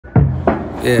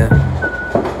Yeah.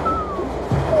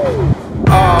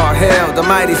 Oh hell, the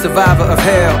mighty survivor of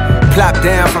hell. Plopped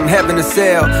down from heaven to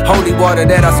sail. Holy water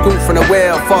that I scooped from the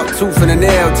well. Fought tooth and a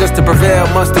nail just to prevail.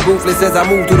 Monster ruthless as I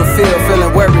move through the field.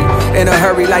 Feeling worried, in a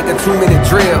hurry like a 2-minute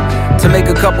drill. To make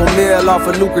a couple mil off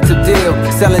a lucrative deal.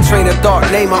 Selling train of thought,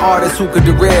 name an artist who could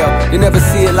derail. You never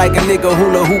see it like a nigga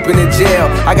hula hoopin in jail.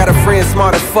 I got a friend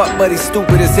smart as fuck but he's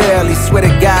stupid as hell. He swear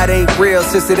to God ain't real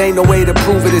since it ain't no way to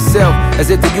prove it itself. As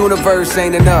if the universe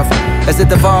ain't enough. As if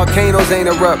the volcanoes ain't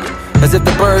erupt. As if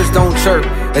the birds don't chirp.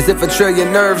 As if a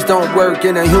trillion nerves don't work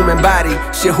in a human body.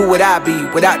 Shit, who would I be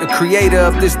without the creator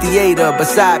of this theater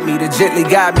beside me to gently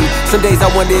guide me? Some days I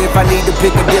wonder if I need to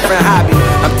pick a different hobby.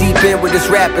 I'm deep in with this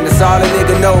rapping, that's all a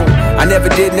nigga know. I never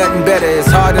did nothing better, it's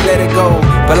hard to let it go.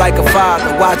 But like a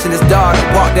father watching his daughter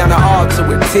walk down the altar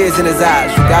with tears in his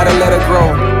eyes, you gotta let her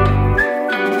grow.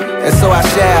 And so I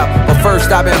shall, but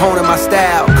first I've been honing my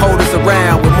style. Coders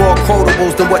around with more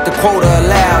quotables than what the quota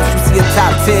allows. You see a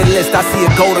top 10 list, I see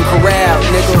a golden corral,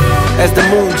 nigga. As the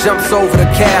moon jumps over the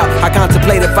cow, I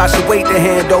contemplate if I should wait to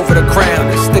hand over the crown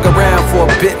and stick around for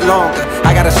a bit longer.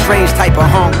 I got a strange type of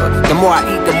hunger. The more I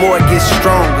eat, the more it gets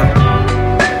stronger.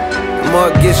 The more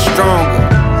it gets stronger.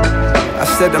 I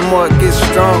said the more it gets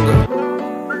stronger.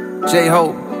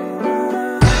 JCole,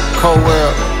 Cold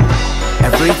World.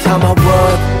 Every time I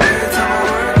work,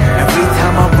 every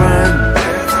time I run,